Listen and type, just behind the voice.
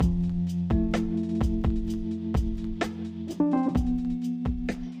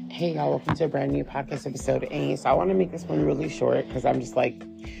Hey y'all, welcome to a brand new podcast episode. And so I want to make this one really short because I'm just like,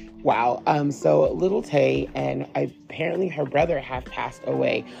 wow. So Lil Tay and apparently her brother have passed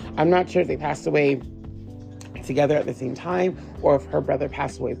away. I'm not sure if they passed away together at the same time or if her brother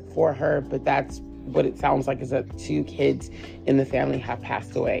passed away before her, but that's what it sounds like, is that two kids in the family have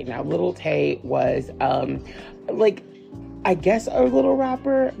passed away. Now, Lil Tay was I guess a little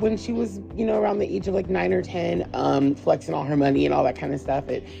rapper when she was, around the age of 9 or 10, flexing all her money and all that kind of stuff.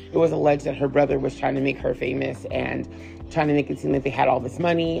 It was alleged that her brother was trying to make her famous and trying to make it seem like they had all this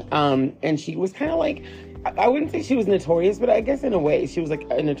money. And she was kind of I wouldn't say she was notorious, but I guess in a way she was like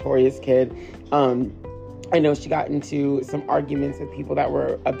a notorious kid. I know she got into some arguments with people that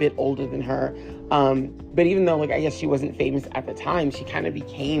were a bit older than her. But even though, I guess she wasn't famous at the time, she kind of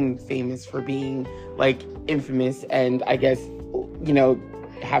became famous for being, infamous and, I guess,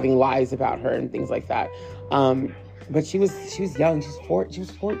 having lies about her and things like that. But she was young. She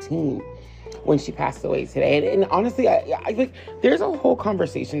was 14 when she passed away today. And honestly, I there's a whole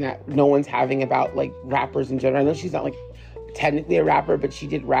conversation that no one's having about, rappers in general. I know she's not, technically a rapper, but she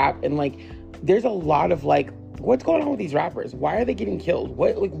did rap. And, there's a lot of, what's going on with these rappers? Why are they getting killed?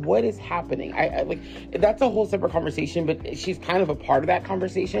 What is happening? That's a whole separate conversation, but she's kind of a part of that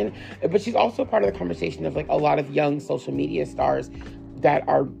conversation. But she's also part of the conversation of a lot of young social media stars that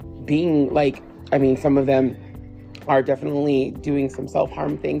are being some of them are definitely doing some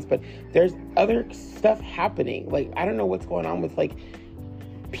self-harm things, but there's other stuff happening. I don't know what's going on with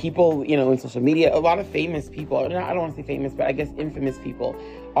people, in social media. A lot of famous people, I don't want to say famous, but I guess infamous people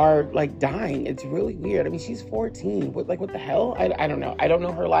are dying. It's really weird. I mean, she's 14. What the hell? I don't know. I don't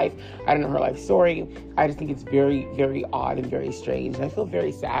know her life. I don't know her life story. I just think it's very, very odd and very strange. And I feel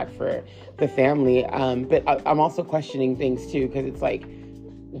very sad for the family. But I'm also questioning things too, because it's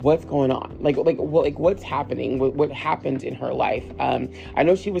what's going on? What's happening? What happened in her life? I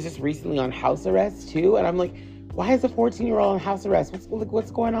know she was just recently on house arrest too. And I'm why is a 14-year-old on house arrest?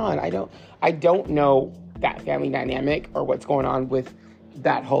 What's going on? I don't know that family dynamic or what's going on with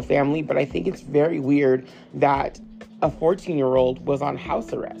that whole family, but I think it's very weird that a 14-year-old was on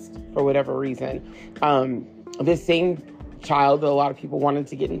house arrest for whatever reason. This same child that a lot of people wanted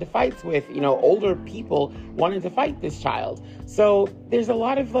to get into fights with, older people wanted to fight this child. So there's a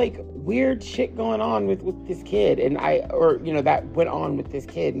lot of weird shit going on with this kid, and that went on with this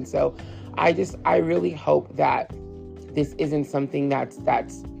kid. And so I really hope that this isn't something that's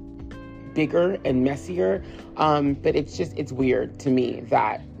bigger and messier. But it's weird to me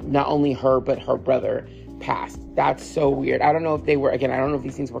that not only her, but her brother passed. That's so weird. I don't know if they were, again, I don't know if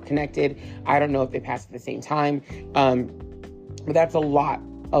these things were connected. I don't know if they passed at the same time. But that's a lot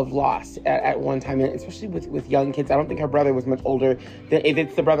of loss at one time, and especially with young kids. I don't think her brother was much older than, if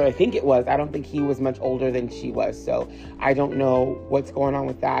it's the brother I think it was, I don't think he was much older than she was. So I don't know what's going on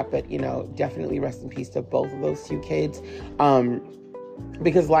with that, but definitely rest in peace to both of those two kids.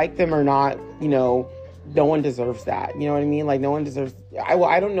 Because like them or not, no one deserves that. You know what I mean? No one deserves,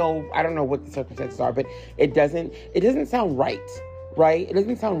 I don't know what the circumstances are, but it doesn't sound right? It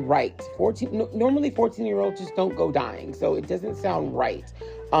doesn't sound right. Normally 14-year-olds just don't go dying. So it doesn't sound right.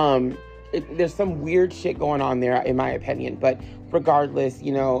 There's some weird shit going on there, in my opinion. But regardless,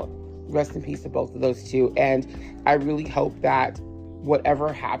 rest in peace to both of those two. And I really hope that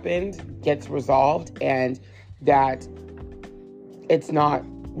whatever happened gets resolved and that it's not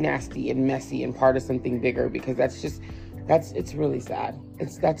nasty and messy and part of something bigger, because it's really sad.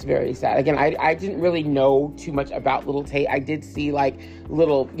 That's very sad. Again, I didn't really know too much about Lil Tay. I did see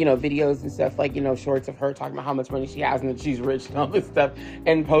little, videos and stuff, shorts of her talking about how much money she has and that she's rich and all this stuff,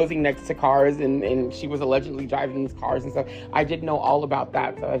 and posing next to cars, and she was allegedly driving these cars and stuff. I did know all about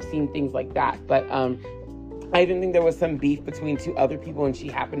that, so I've seen things like that. But I didn't think there was some beef between two other people, and she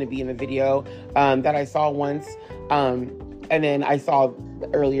happened to be in the video that I saw once. And then I saw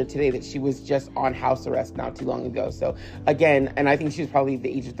earlier today that she was just on house arrest not too long ago. So again, and I think she was probably the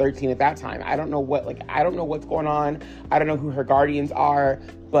age of 13 at that time. I don't know I don't know what's going on. I don't know who her guardians are,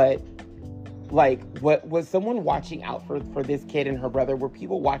 but what was someone watching out for this kid and her brother? Were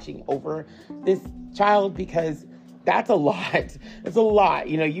people watching over this child? Because that's a lot. It's a lot.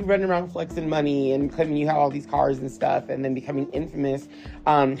 You running around flexing money and claiming you have all these cars and stuff, and then becoming infamous,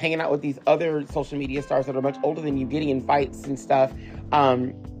 hanging out with these other social media stars that are much older than you, getting in fights and stuff.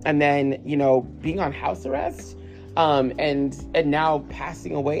 And then, being on house arrest, and now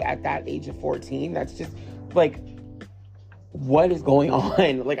passing away at that age of 14. That's just what is going on?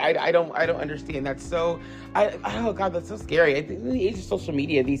 I don't understand. That's so, oh God, that's so scary. I think in the age of social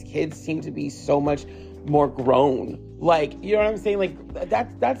media, these kids seem to be so much more grown. You know what I'm saying?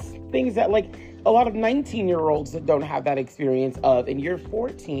 That's things that a lot of 19-year-olds that don't have that experience of, and you're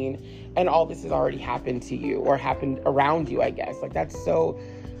 14 and all this has already happened to you or happened around you, I guess. Like, it's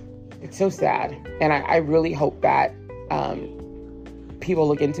so sad. And I really hope that people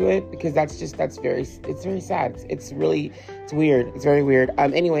look into it, because it's very sad. It's weird. It's very weird.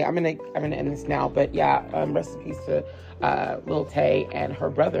 Anyway, I'm gonna end this now, but yeah, rest in peace to LIL Tay and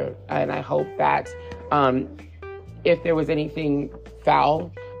her brother. And I hope that if there was anything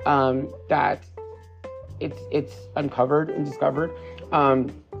foul, that it's uncovered and discovered.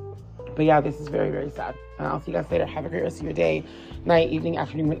 But yeah, this is very, very sad. I'll see you guys later. Have a great rest of your day, night, evening,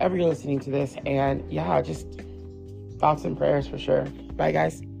 afternoon, whenever you're listening to this. And yeah, just thoughts and prayers for sure. Bye,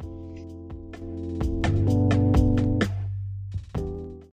 guys.